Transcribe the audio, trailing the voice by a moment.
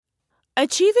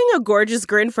Achieving a gorgeous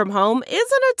grin from home isn't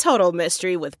a total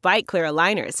mystery with Byte Clear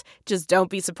aligners. Just don't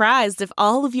be surprised if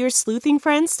all of your sleuthing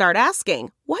friends start asking,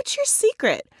 "What's your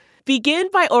secret?" Begin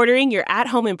by ordering your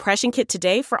at-home impression kit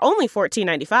today for only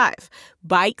 $14.95.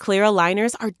 Byte Clear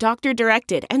aligners are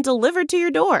doctor-directed and delivered to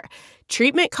your door.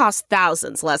 Treatment costs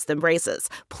thousands less than braces.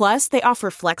 Plus, they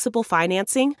offer flexible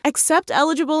financing, accept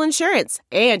eligible insurance,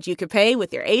 and you can pay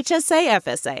with your HSA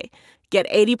FSA. Get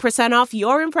 80% off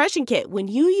your impression kit when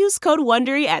you use code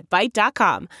WONDERY at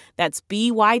Byte.com. That's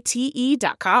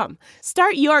BYTE.com.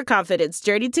 Start your confidence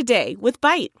journey today with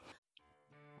Byte.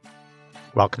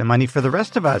 Welcome to Money for the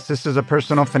Rest of Us. This is a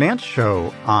personal finance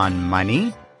show on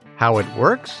money, how it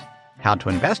works, how to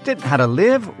invest it, how to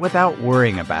live without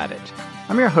worrying about it.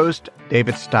 I'm your host,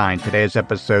 David Stein. Today is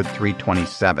episode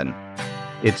 327.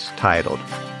 It's titled,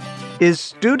 Is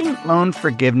Student Loan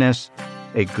Forgiveness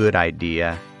a Good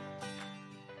Idea?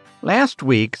 Last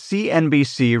week,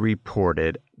 CNBC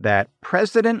reported that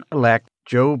President-elect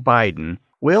Joe Biden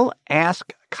will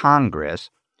ask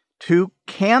Congress to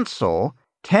cancel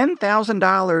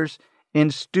 $10,000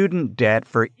 in student debt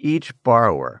for each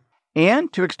borrower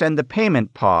and to extend the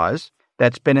payment pause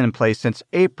that's been in place since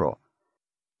April.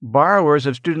 Borrowers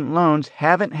of student loans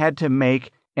haven't had to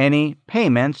make any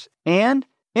payments and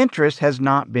interest has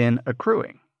not been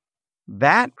accruing.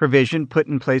 That provision put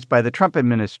in place by the Trump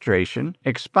administration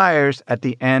expires at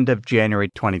the end of January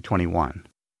 2021.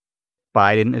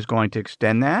 Biden is going to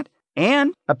extend that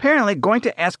and apparently going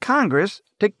to ask Congress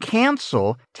to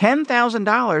cancel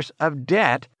 $10,000 of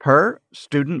debt per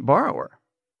student borrower.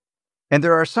 And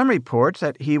there are some reports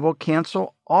that he will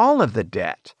cancel all of the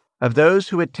debt of those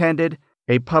who attended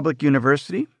a public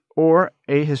university or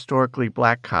a historically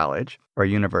black college or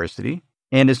university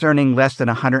and is earning less than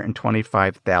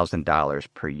 $125,000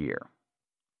 per year.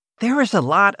 There is a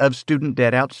lot of student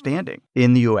debt outstanding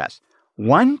in the U.S.,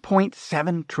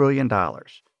 $1.7 trillion.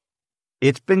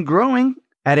 It's been growing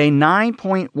at a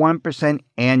 9.1%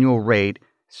 annual rate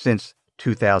since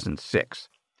 2006.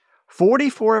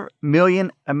 44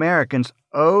 million Americans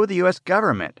owe the U.S.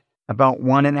 government about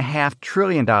 $1.5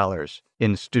 trillion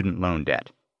in student loan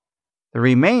debt. The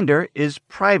remainder is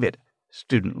private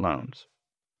student loans.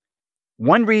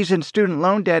 One reason student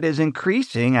loan debt is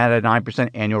increasing at a 9%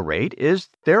 annual rate is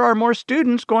there are more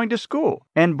students going to school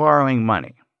and borrowing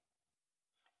money.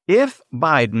 If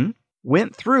Biden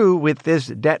went through with this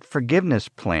debt forgiveness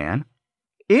plan,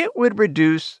 it would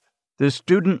reduce the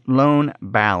student loan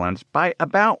balance by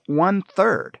about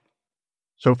 1/3,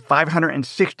 so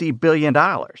 $560 billion.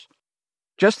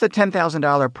 Just the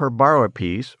 $10,000 per borrower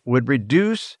piece would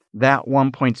reduce that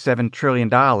 $1.7 trillion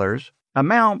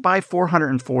amount by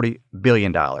 $440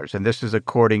 billion. And this is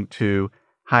according to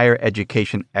higher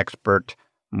education expert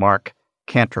Mark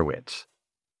Kantrowitz.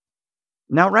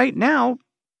 Now, right now,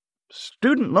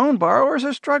 student loan borrowers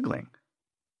are struggling.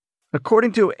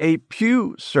 According to a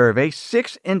Pew survey,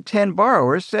 6 in 10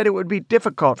 borrowers said it would be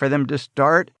difficult for them to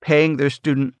start paying their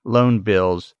student loan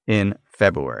bills in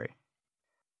February.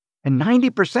 And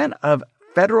 90% of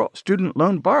federal student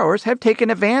loan borrowers have taken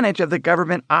advantage of the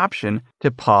government option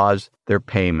to pause their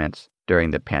payments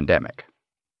during the pandemic.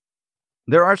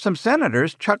 There are some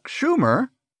senators, Chuck Schumer,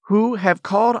 who have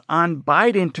called on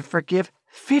Biden to forgive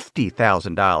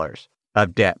 $50,000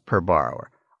 of debt per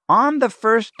borrower on the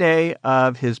first day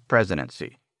of his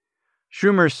presidency.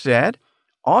 Schumer said,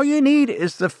 "All you need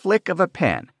is the flick of a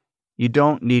pen. You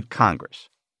don't need Congress."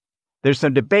 There's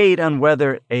some debate on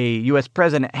whether a U.S.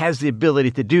 president has the ability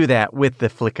to do that with the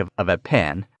flick of a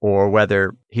pen, or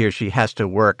whether he or she has to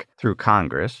work through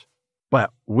Congress.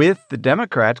 But with the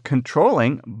Democrats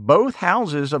controlling both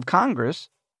houses of Congress,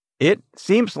 it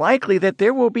seems likely that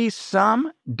there will be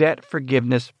some debt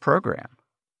forgiveness program.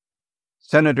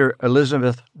 Senator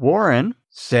Elizabeth Warren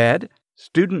said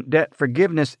student debt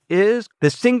forgiveness is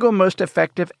the single most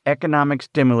effective economic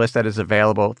stimulus that is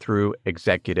available through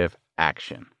executive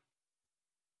action.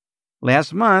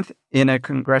 Last month, in a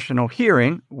congressional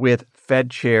hearing with Fed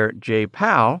Chair Jay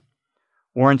Powell,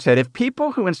 Warren said if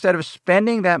people who, instead of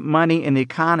spending that money in the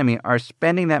economy, are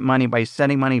spending that money by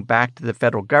sending money back to the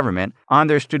federal government on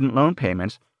their student loan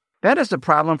payments, that is a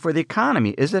problem for the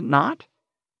economy, is it not?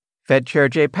 Fed Chair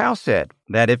Jay Powell said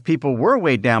that if people were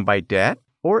weighed down by debt,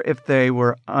 or if they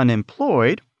were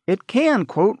unemployed, it can,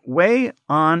 quote, weigh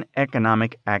on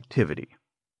economic activity.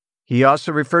 He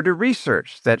also referred to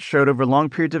research that showed over long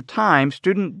periods of time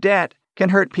student debt can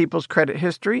hurt people's credit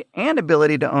history and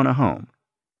ability to own a home.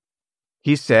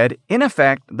 He said, in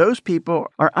effect, those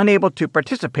people are unable to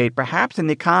participate perhaps in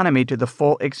the economy to the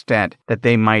full extent that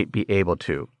they might be able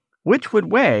to, which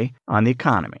would weigh on the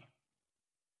economy.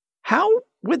 How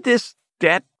would this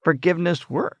debt forgiveness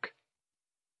work?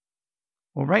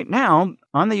 Well, right now,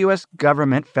 on the U.S.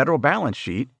 government federal balance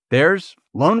sheet, there's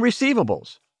loan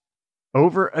receivables.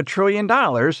 Over $1 trillion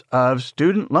of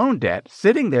student loan debt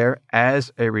sitting there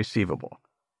as a receivable.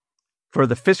 For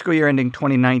the fiscal year ending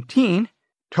 2019,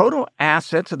 total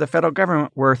assets of the federal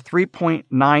government were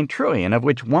 $3.9 trillion, of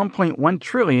which $1.1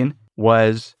 trillion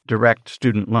was direct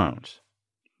student loans.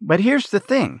 But here's the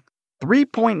thing,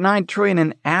 $3.9 trillion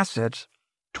in assets,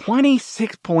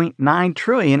 $26.9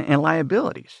 trillion in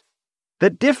liabilities. The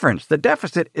difference, the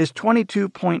deficit, is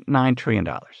 $22.9 trillion.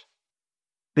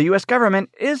 The U.S. government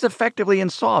is effectively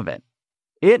insolvent.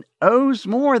 It owes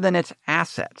more than its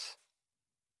assets.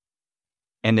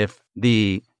 And if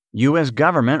the U.S.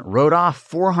 government wrote off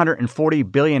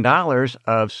 $440 billion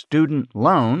of student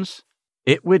loans,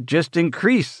 it would just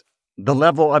increase the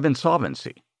level of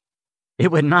insolvency.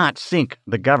 It would not sink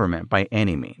the government by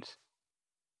any means.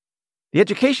 The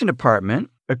Education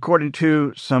Department, according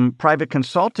to some private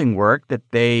consulting work that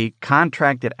they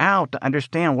contracted out to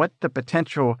understand what the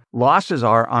potential losses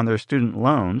are on their student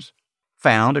loans,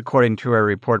 found, according to a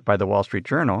report by the Wall Street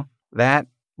Journal, that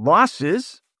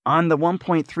losses on the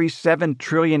 $1.37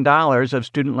 trillion of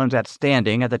student loans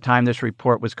outstanding at the time this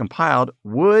report was compiled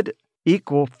would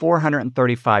equal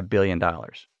 $435 billion.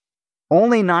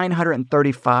 Only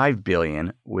 $935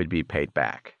 billion would be paid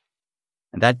back.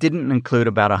 And that didn't include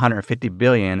about $150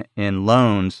 billion in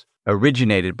loans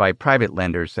originated by private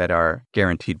lenders that are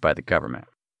guaranteed by the government.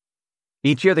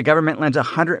 Each year, the government lends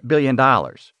 $100 billion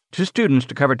to students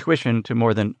to cover tuition to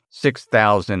more than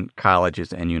 6,000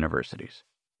 colleges and universities.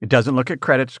 It doesn't look at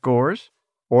credit scores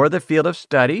or the field of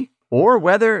study or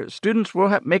whether students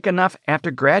will make enough after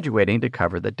graduating to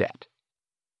cover the debt.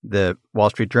 The Wall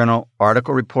Street Journal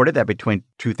article reported that between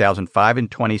 2005 and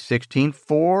 2016,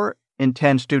 4 in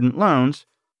 10 student loans,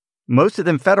 most of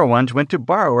them federal ones, went to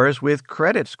borrowers with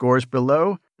credit scores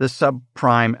below the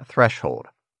subprime threshold.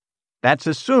 That's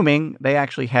assuming they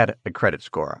actually had a credit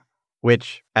score,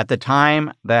 which at the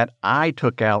time that I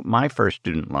took out my first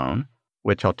student loan,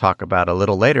 which I'll talk about a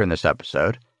little later in this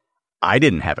episode, I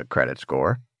didn't have a credit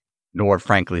score, nor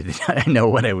frankly did I know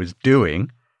what I was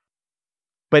doing.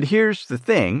 But here's the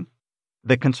thing.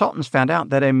 The consultants found out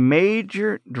that a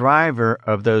major driver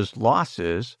of those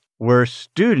losses were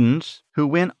students who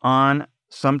went on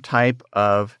some type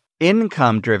of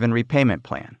income-driven repayment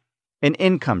plan, an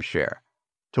income share,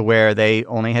 to where they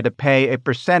only had to pay a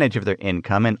percentage of their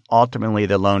income and ultimately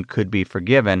the loan could be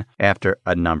forgiven after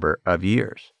a number of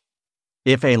years.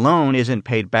 If a loan isn't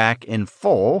paid back in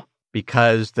full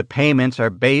because the payments are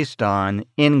based on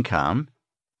income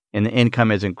and the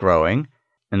income isn't growing,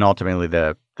 and ultimately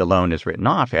the loan is written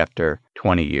off after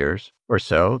 20 years or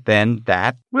so, then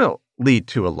that will lead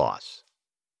to a loss.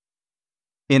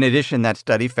 In addition, that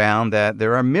study found that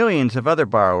there are millions of other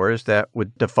borrowers that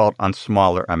would default on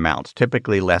smaller amounts,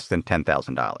 typically less than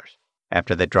 $10,000,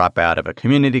 after they drop out of a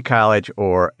community college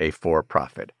or a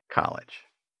for-profit college.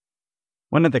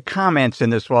 One of the comments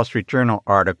in this Wall Street Journal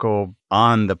article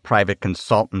on the private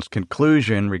consultant's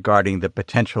conclusion regarding the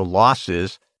potential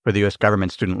losses for the U.S.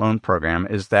 government student loan program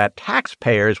is that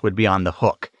taxpayers would be on the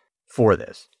hook for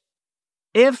this.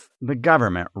 If the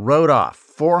government wrote off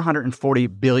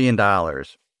 $440 billion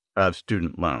of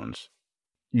student loans,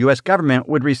 U.S. government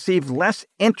would receive less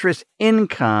interest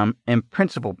income and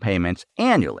principal payments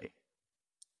annually.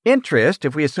 Interest,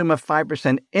 if we assume a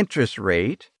 5% interest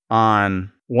rate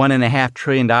on $1.5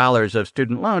 trillion of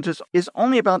student loans, is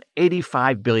only about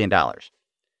 $85 billion.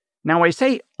 Now, I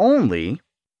say only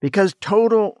because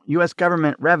total U.S.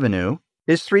 government revenue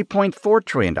is $3.4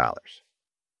 trillion.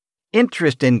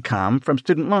 Interest income from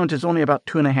student loans is only about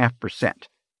 2.5%.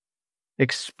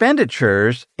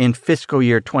 Expenditures in fiscal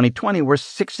year 2020 were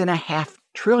 $6.5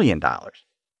 trillion.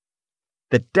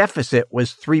 The deficit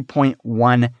was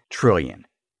 $3.1 trillion,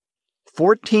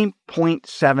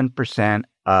 14.7%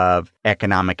 of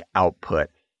economic output,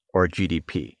 or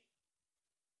GDP.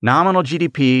 Nominal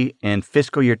GDP in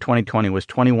fiscal year 2020 was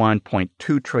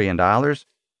 $21.2 trillion.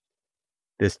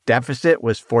 This deficit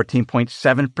was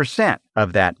 14.7%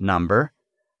 of that number,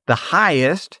 the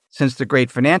highest since the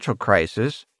Great Financial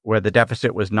Crisis, where the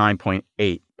deficit was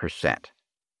 9.8%.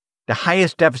 The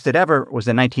highest deficit ever was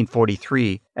in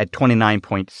 1943 at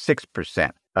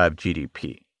 29.6% of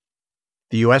GDP.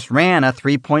 The U.S. ran a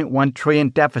 $3.1 trillion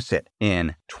deficit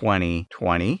in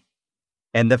 2020,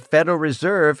 and the Federal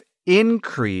Reserve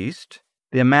increased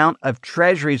the amount of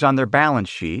treasuries on their balance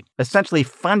sheet, essentially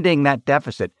funding that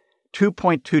deficit.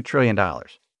 $2.2 trillion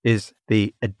is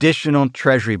the additional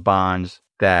treasury bonds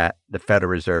that the Federal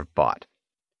Reserve bought.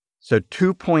 So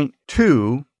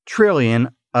 $2.2 trillion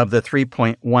of the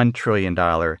 $3.1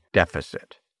 trillion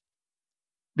deficit.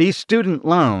 These student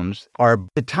loans are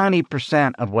a tiny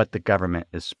percent of what the government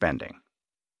is spending,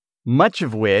 much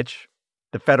of which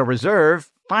the Federal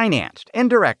Reserve financed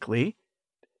indirectly.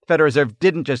 The Federal Reserve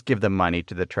didn't just give the money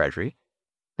to the Treasury.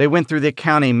 They went through the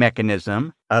accounting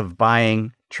mechanism of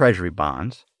buying Treasury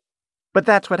bonds. But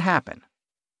that's what happened.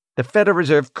 The Federal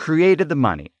Reserve created the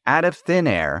money out of thin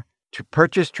air to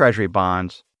purchase Treasury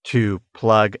bonds to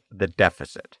plug the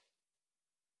deficit.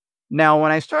 Now,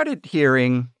 when I started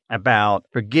hearing about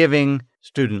forgiving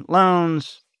student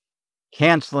loans,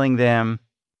 canceling them,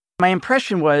 my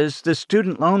impression was the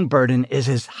student loan burden is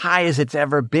as high as it's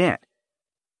ever been,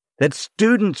 that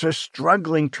students are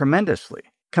struggling tremendously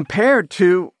compared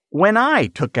to when I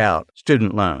took out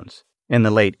student loans in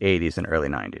the late 80s and early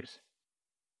 90s.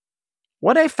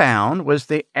 What I found was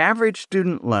the average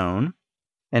student loan,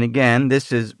 and again,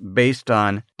 this is based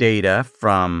on data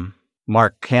from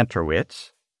Mark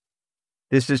Kantorowicz.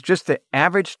 This is just the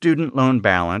average student loan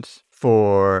balance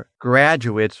for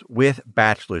graduates with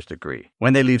bachelor's degree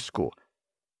when they leave school.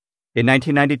 In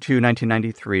 1992,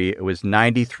 1993, it was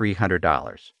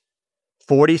 $9,300.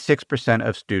 46%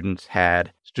 of students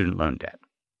had student loan debt.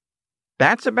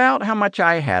 That's about how much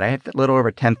I had. I had a little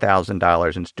over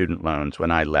 $10,000 in student loans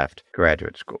when I left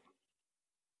graduate school.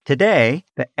 Today,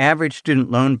 the average student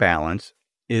loan balance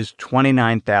is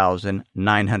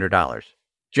 $29,900,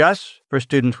 just for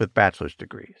students with bachelor's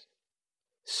degrees.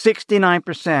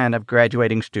 69% of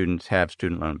graduating students have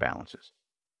student loan balances.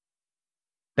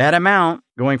 That amount,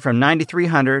 going from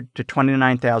 $9,300 to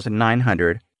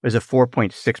 $29,900, is a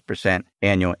 4.6%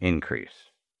 annual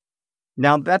increase.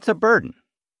 Now, that's a burden,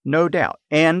 no doubt.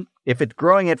 And if it's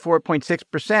growing at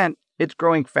 4.6%, it's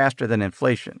growing faster than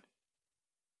inflation.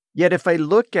 Yet if I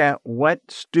look at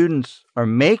what students are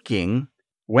making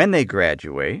when they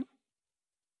graduate,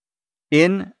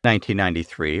 in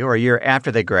 1993, or a year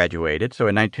after they graduated, so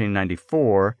in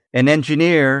 1994, an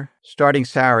engineer starting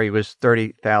salary was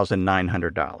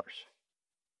 $30,900.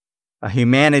 A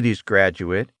humanities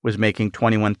graduate was making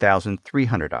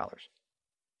 $21,300.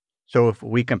 So if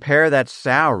we compare that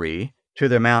salary to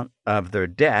the amount of their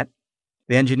debt,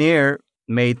 the engineer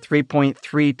made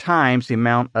 3.3 times the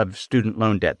amount of student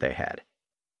loan debt they had.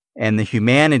 And the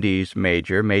humanities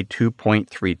major made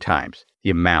 2.3 times the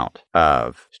amount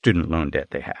of student loan debt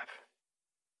they have.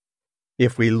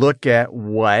 If we look at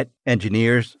what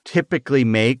engineers typically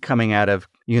make coming out of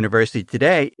university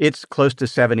today, it's close to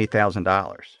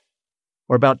 $70,000,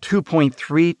 or about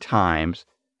 2.3 times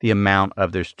the amount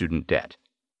of their student debt.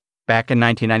 Back in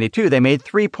 1992, they made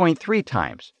 3.3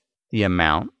 times the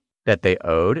amount that they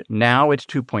owed. Now it's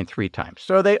 2.3 times.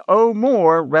 So they owe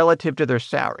more relative to their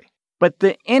salary. But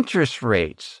the interest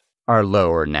rates are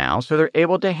lower now, so they're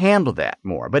able to handle that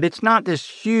more. But it's not this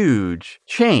huge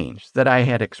change that I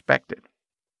had expected.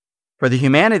 For the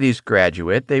humanities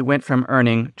graduate, they went from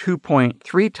earning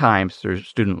 2.3 times their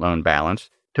student loan balance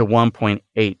to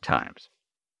 1.8 times.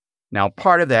 Now,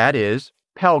 part of that is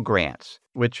Pell Grants,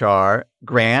 which are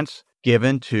grants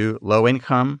given to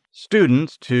low-income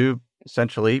students to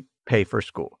essentially pay for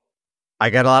school. I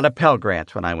got a lot of Pell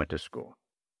Grants when I went to school.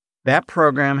 That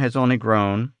program has only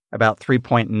grown about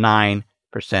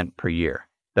 3.9% per year,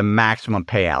 the maximum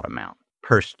payout amount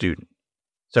per student.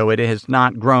 So it has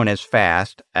not grown as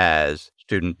fast as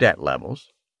student debt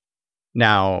levels.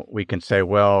 Now, we can say,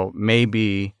 well,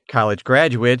 maybe college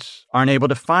graduates aren't able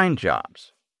to find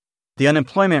jobs. The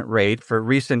unemployment rate for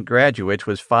recent graduates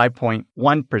was 5.1% in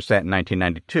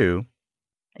 1992.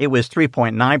 It was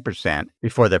 3.9%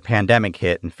 before the pandemic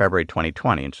hit in February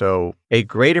 2020. And so a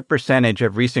greater percentage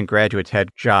of recent graduates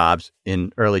had jobs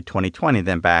in early 2020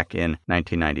 than back in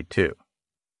 1992.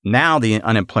 Now the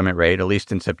unemployment rate, at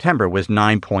least in September, was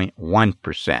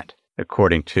 9.1%,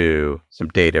 according to some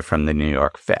data from the New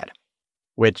York Fed,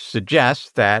 which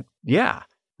suggests that,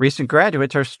 recent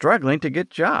graduates are struggling to get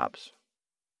jobs.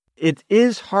 It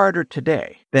is harder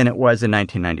today than it was in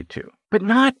 1992, but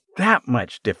not that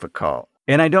much difficult.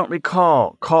 And I don't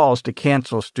recall calls to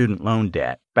cancel student loan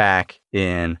debt back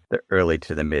in the early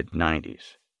to the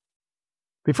mid-90s.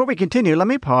 Before we continue, let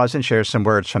me pause and share some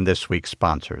words from this week's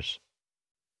sponsors.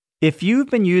 If you've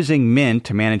been using Mint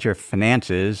to manage your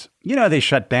finances, they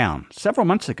shut down several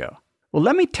months ago. Well,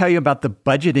 let me tell you about the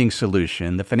budgeting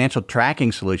solution, the financial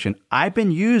tracking solution I've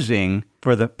been using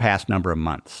for the past number of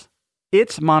months.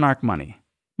 It's Monarch Money.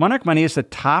 Monarch Money is the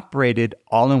top-rated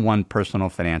all-in-one personal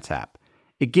finance app.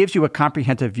 It gives you a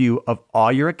comprehensive view of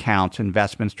all your accounts,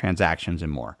 investments, transactions,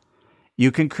 and more.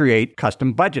 You can create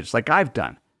custom budgets like I've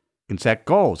done. You can set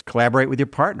goals, collaborate with your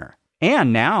partner.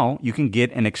 And now you can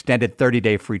get an extended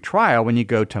 30-day free trial when you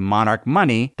go to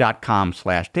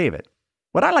monarchmoney.com/David.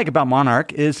 What I like about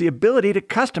Monarch is the ability to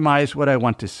customize what I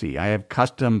want to see. I have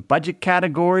custom budget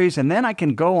categories, and then I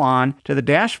can go on to the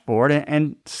dashboard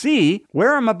and see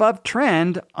where I'm above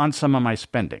trend on some of my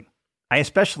spending. I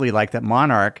especially like that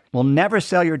Monarch will never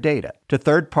sell your data to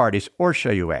third parties or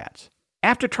show you ads.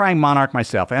 After trying Monarch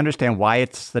myself, I understand why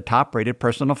it's the top-rated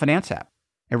personal finance app.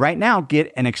 And right now,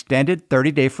 get an extended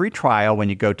 30-day free trial when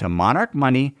you go to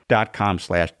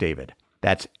monarchmoney.com/David.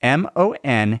 That's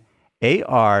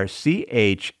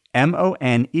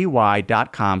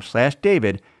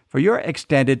monarchmoney.com/David for your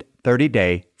extended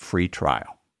 30-day free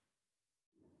trial.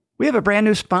 We have a brand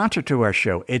new sponsor to our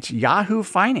show. It's Yahoo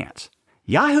Finance.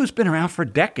 Yahoo's been around for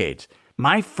decades.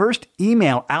 My first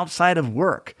email outside of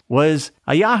work was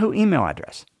a Yahoo email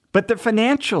address. But the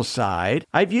financial side,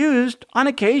 I've used on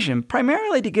occasion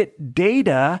primarily to get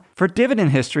data for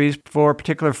dividend histories for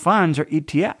particular funds or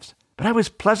ETFs. But I was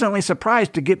pleasantly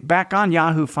surprised to get back on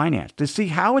Yahoo Finance to see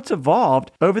how it's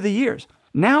evolved over the years.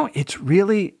 Now it's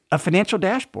really a financial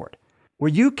dashboard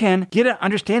where you can get an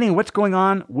understanding of what's going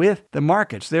on with the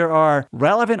markets. There are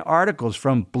relevant articles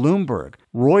from Bloomberg,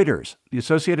 Reuters, the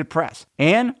Associated Press,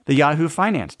 and the Yahoo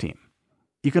Finance team.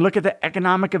 You can look at the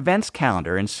economic events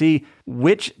calendar and see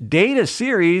which data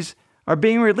series are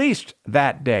being released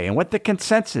that day and what the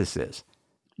consensus is.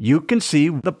 You can see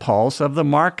the pulse of the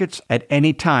markets at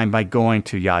any time by going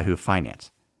to Yahoo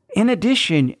Finance. In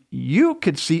addition, you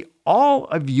could see all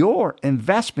of your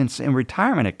investments in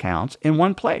retirement accounts in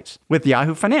one place. With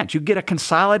Yahoo Finance, you get a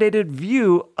consolidated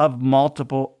view of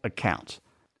multiple accounts.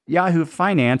 Yahoo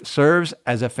Finance serves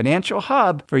as a financial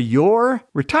hub for your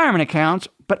retirement accounts,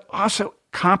 but also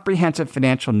comprehensive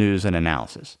financial news and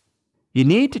analysis. You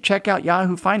need to check out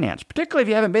Yahoo Finance, particularly if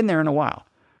you haven't been there in a while.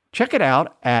 Check it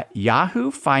out at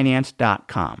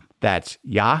yahoofinance.com. That's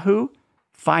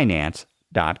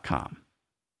yahoofinance.com.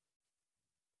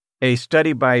 A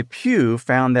study by Pew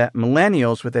found that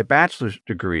millennials with a bachelor's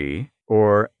degree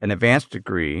or an advanced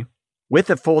degree with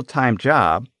a full-time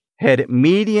job had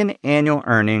median annual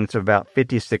earnings of about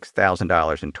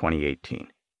 $56,000 in 2018,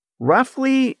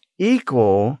 roughly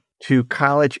equal to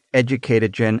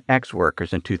college-educated Gen X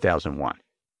workers in 2001.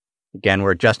 Again,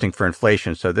 we're adjusting for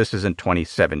inflation, so this is in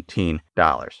 2017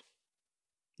 dollars.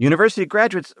 University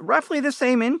graduates, roughly the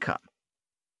same income.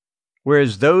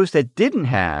 Whereas those that didn't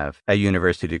have a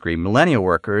university degree, millennial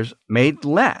workers, made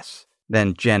less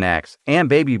than Gen X and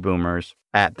baby boomers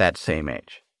at that same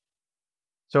age.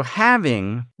 So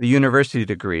having the university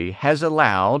degree has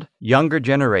allowed younger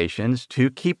generations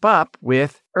to keep up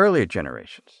with earlier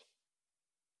generations.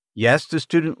 Yes, the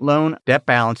student loan debt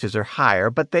balances are higher,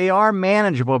 but they are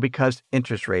manageable because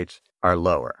interest rates are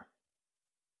lower.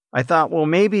 I thought, well,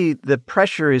 maybe the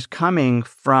pressure is coming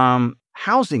from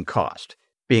housing cost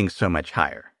being so much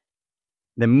higher.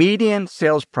 The median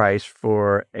sales price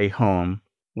for a home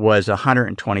was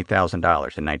 $120,000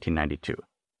 in 1992,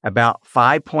 about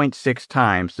 5.6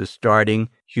 times the starting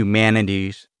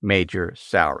humanities major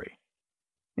salary.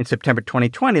 In September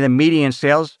 2020, the median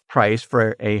sales price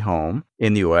for a home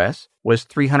in the U.S. was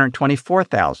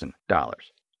 $324,000,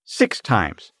 6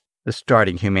 times the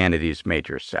starting humanities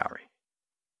major salary.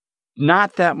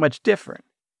 Not that much different.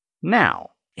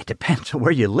 Now, it depends on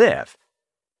where you live.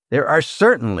 There are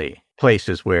certainly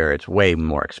places where it's way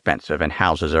more expensive and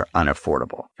houses are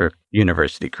unaffordable for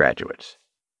university graduates.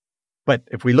 But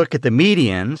if we look at the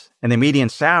medians and the median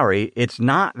salary, it's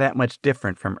not that much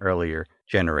different from earlier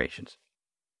generations.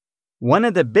 One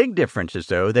of the big differences,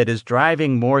 though, that is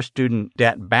driving more student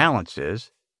debt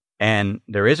balances, and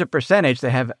there is a percentage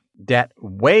that have debt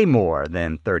way more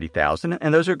than $30,000,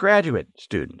 and those are graduate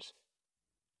students.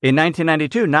 In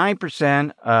 1992,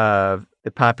 9% of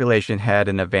the population had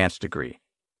an advanced degree.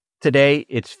 Today,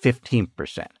 it's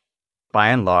 15%. By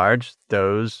and large,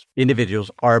 those individuals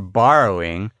are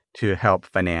borrowing to help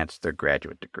finance their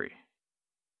graduate degree.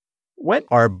 What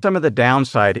are some of the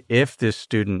downside if this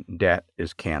student debt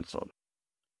is canceled?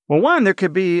 Well, one, there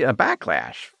could be a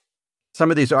backlash. Some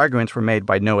of these arguments were made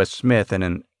by Noah Smith in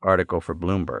an article for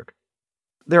Bloomberg.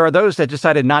 There are those that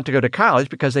decided not to go to college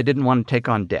because they didn't want to take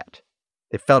on debt.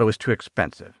 They felt it was too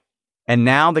expensive. And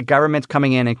now the government's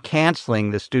coming in and canceling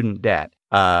the student debt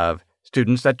of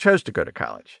students that chose to go to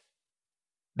college.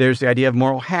 There's the idea of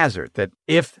moral hazard, that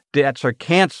if debts are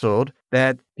canceled,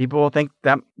 that people will think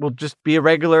that will just be a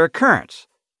regular occurrence,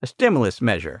 a stimulus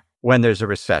measure when there's a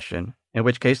recession, in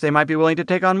which case they might be willing to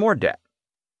take on more debt.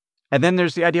 And then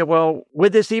there's the idea, well,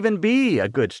 would this even be a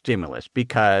good stimulus?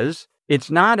 Because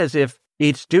it's not as if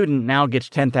each student now gets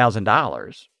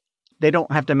 $10,000. They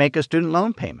don't have to make a student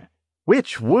loan payment,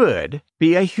 which would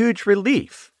be a huge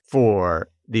relief for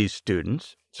these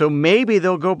students. So maybe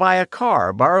they'll go buy a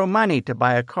car, borrow money to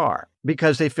buy a car.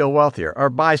 because they feel wealthier or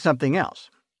buy something else.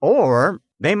 Or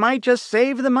they might just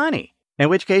save the money, in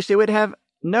which case it would have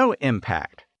no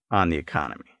impact on the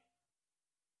economy.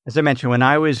 As I mentioned, when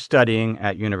I was studying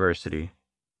at the University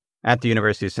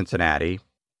of Cincinnati,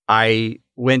 I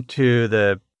went to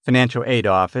the financial aid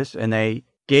office and they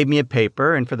gave me a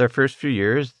paper, and for the first few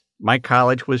years, my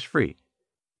college was free.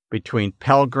 Between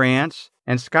Pell Grants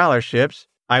and scholarships,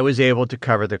 I was able to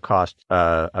cover the cost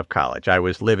of college. I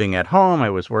was living at home. I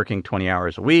was working 20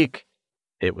 hours a week.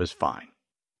 It was fine.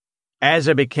 As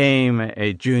I became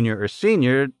a junior or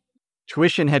senior,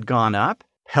 tuition had gone up.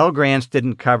 Pell Grants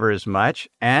didn't cover as much,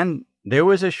 and there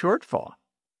was a shortfall.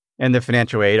 And the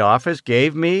financial aid office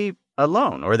gave me a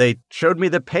loan, or they showed me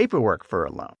the paperwork for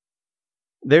a loan.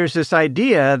 There's this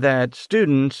idea that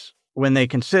students, when they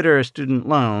consider a student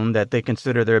loan, that they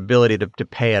consider their ability to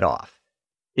pay it off.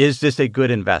 Is this a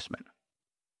good investment?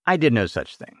 I did no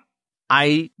such thing.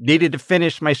 I needed to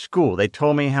finish my school. They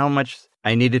told me how much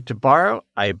I needed to borrow.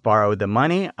 I borrowed the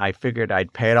money. I figured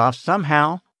I'd pay it off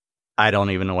somehow. I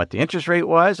don't even know what the interest rate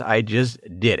was. I just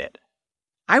did it.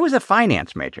 I was a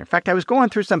finance major. In fact, I was going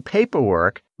through some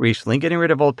paperwork recently, getting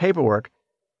rid of old paperwork.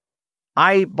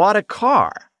 I bought a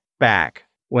car back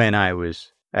when I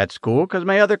was at school because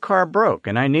my other car broke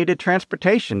and I needed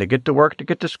transportation to get to work, to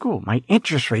get to school. My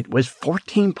interest rate was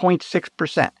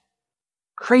 14.6%.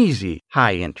 Crazy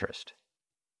high interest.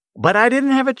 But I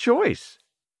didn't have a choice.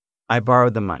 I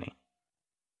borrowed the money.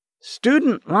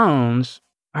 Student loans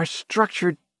are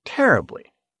structured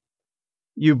terribly.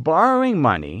 You're borrowing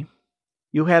money.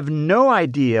 You have no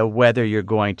idea whether you're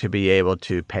going to be able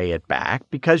to pay it back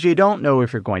because you don't know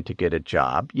if you're going to get a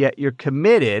job, yet you're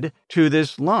committed to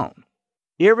this loan,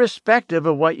 irrespective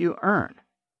of what you earn.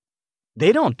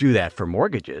 They don't do that for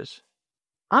mortgages.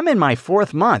 I'm in my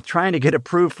 4th month trying to get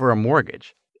approved for a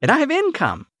mortgage, and I have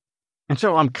income, and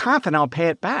so I'm confident I'll pay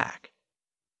it back.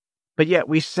 But yet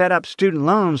we set up student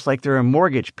loans like they're a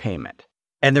mortgage payment,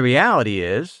 and the reality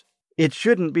is it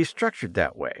shouldn't be structured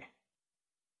that way.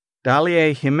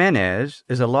 Dalia Jimenez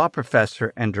is a law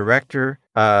professor and director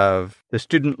of the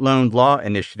Student Loan Law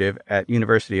Initiative at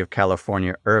University of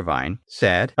California, Irvine,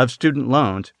 said of student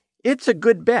loans, "It's a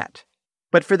good bet.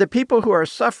 But for the people who are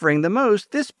suffering the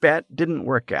most, this bet didn't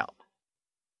work out."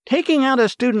 Taking out a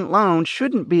student loan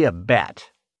shouldn't be a bet.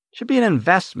 It should be an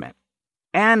investment.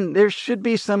 And there should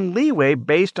be some leeway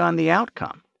based on the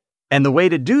outcome. And the way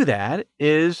to do that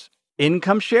is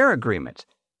income share agreements.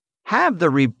 Have the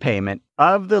repayment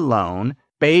of the loan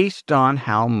based on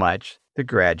how much the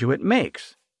graduate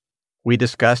makes. We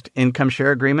discussed income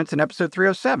share agreements in episode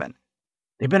 307.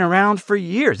 They've been around for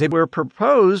years. They were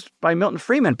proposed by Milton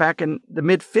Friedman back in the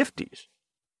mid-50s.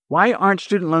 Why aren't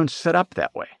student loans set up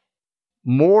that way?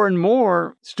 More and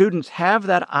more students have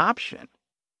that option.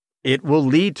 It will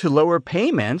lead to lower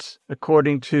payments,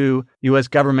 according to U.S.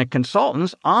 government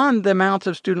consultants, on the amounts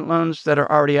of student loans that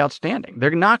are already outstanding.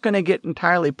 They're not going to get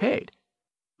entirely paid.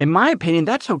 In my opinion,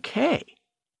 that's okay.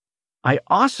 I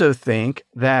also think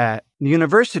that the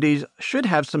universities should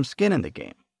have some skin in the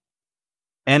game,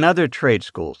 and other trade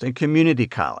schools and community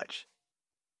college.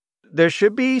 There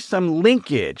should be some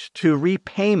linkage to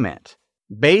repayment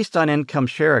based on income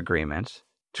share agreements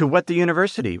to what the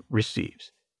university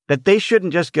receives. That they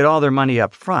shouldn't just get all their money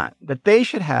up front, that they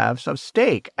should have some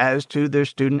stake as to their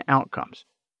student outcomes.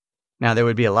 Now, there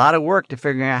would be a lot of work to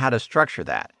figuring out how to structure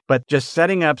that, but just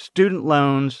setting up student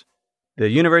loans, the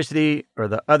university or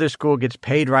the other school gets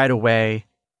paid right away,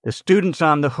 the student's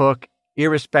on the hook,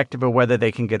 irrespective of whether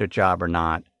they can get a job or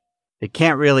not. They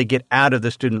can't really get out of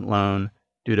the student loan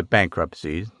due to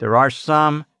bankruptcy. There are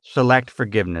some select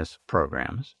forgiveness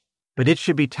programs, but it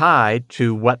should be tied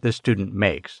to what the student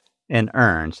makes and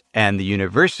earns, and the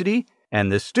university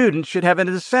and the student should have an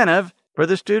incentive for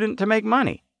the student to make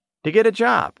money, to get a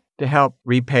job, to help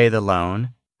repay the loan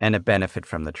and to benefit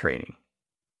from the training.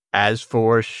 As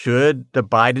for should the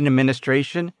Biden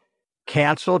administration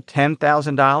cancel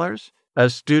 $10,000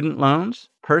 of student loans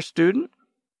per student,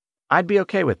 I'd be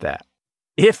okay with that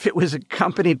if it was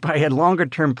accompanied by a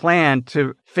longer-term plan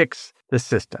to fix the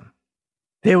system.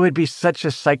 There would be such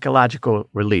a psychological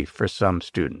relief for some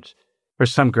students, for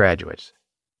some graduates,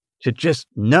 to just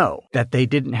know that they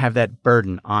didn't have that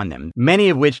burden on them, many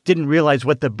of which didn't realize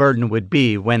what the burden would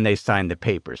be when they signed the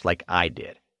papers, like I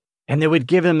did. And they would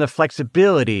give them the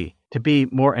flexibility to be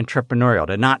more entrepreneurial,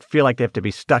 to not feel like they have to be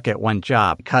stuck at one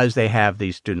job because they have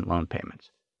these student loan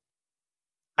payments.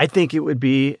 I think it would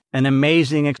be an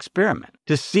amazing experiment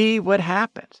to see what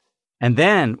happens and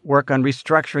then work on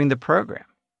restructuring the program.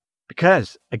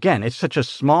 Because, again, it's such a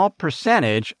small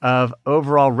percentage of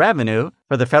overall revenue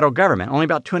for the federal government. Only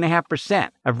about 2.5%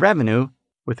 of revenue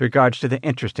with regards to the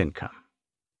interest income.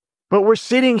 But we're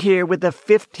sitting here with a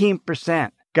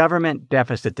 15% government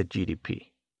deficit to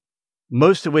GDP,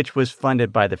 most of which was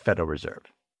funded by the Federal Reserve.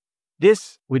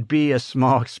 This would be a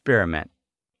small experiment.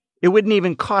 It wouldn't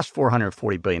even cost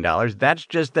 $440 billion. That's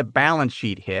just the balance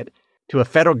sheet hit to a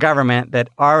federal government that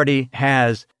already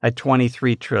has a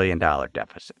 $23 trillion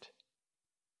deficit.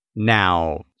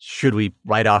 Now, should we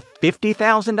write off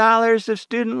 $50,000 of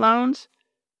student loans?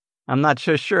 I'm not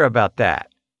so sure about that.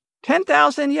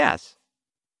 $10,000, yes.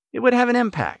 It would have an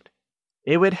impact.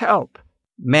 It would help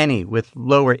many with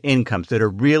lower incomes that are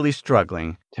really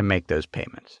struggling to make those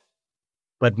payments.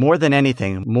 But more than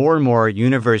anything, more and more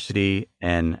university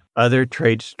and other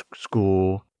trade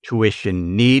school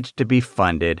tuition needs to be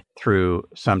funded through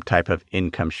some type of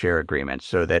income share agreement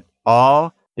so that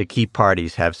all the key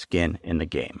parties have skin in the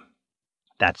game.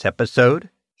 That's episode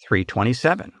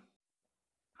 327.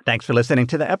 Thanks for listening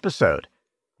to the episode.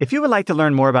 If you would like to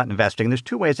learn more about investing, there's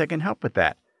 2 ways I can help with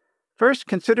that. First,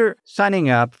 consider signing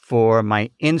up for my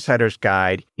Insider's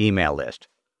Guide email list.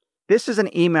 This is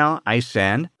an email I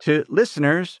send to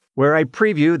listeners where I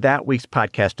preview that week's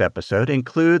podcast episode,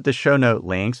 include the show note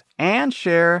links, and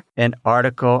share an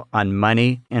article on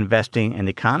money, investing, and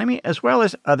the economy, as well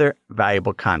as other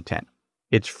valuable content.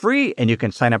 It's free, and you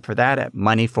can sign up for that at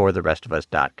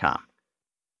moneyfortherestofus.com.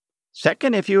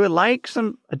 Second, if you would like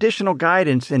some additional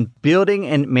guidance in building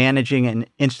and managing an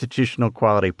institutional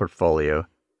quality portfolio,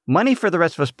 Money for the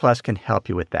Rest of Us Plus can help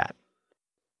you with that.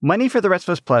 Money for the Rest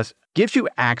of Us Plus gives you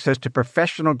access to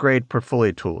professional-grade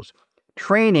portfolio tools,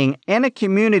 training, and a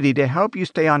community to help you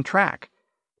stay on track,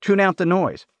 tune out the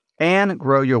noise, and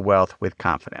grow your wealth with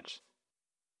confidence.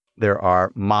 There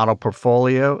are model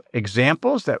portfolio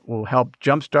examples that will help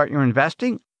jumpstart your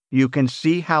investing. You can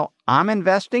see how I'm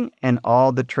investing and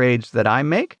all the trades that I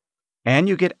make, and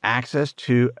you get access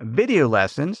to video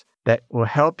lessons that will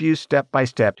help you step by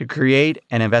step to create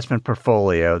an investment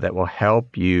portfolio that will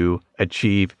help you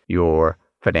achieve your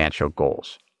financial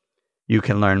goals. You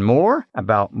can learn more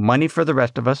about Money for the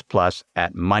Rest of Us Plus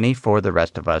at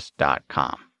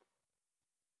moneyfortherestofus.com.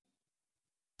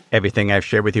 Everything I've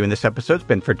shared with you in this episode has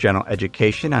been for general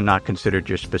education and not considered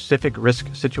your specific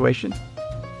risk situation.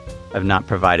 I've not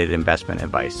provided investment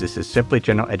advice. This is simply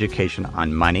general education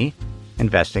on money,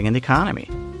 investing, and the economy.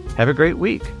 Have a great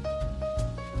week.